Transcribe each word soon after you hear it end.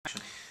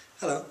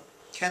Hello,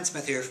 Ken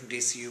Smith here from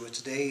DCU with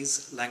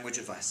today's language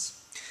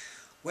advice.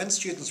 When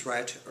students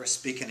write or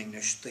speak in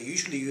English, they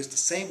usually use the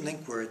same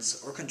link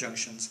words or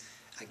conjunctions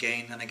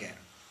again and again.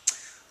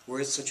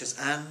 Words such as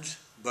and,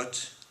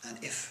 but, and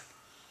if.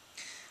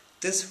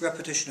 This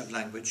repetition of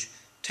language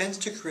tends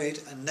to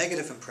create a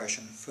negative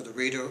impression for the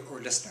reader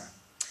or listener,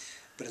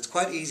 but it's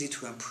quite easy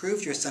to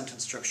improve your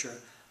sentence structure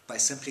by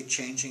simply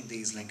changing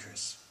these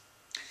linkers.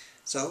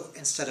 So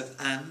instead of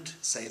and,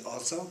 say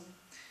also.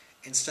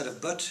 Instead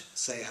of but,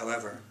 say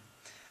however,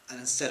 and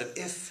instead of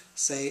if,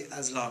 say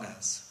as long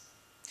as.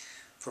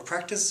 For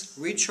practice,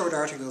 read short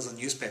articles in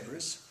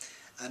newspapers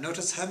and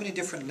notice how many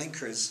different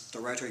linkers the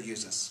writer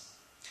uses.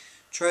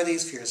 Try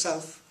these for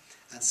yourself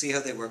and see how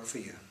they work for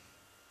you.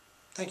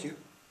 Thank you.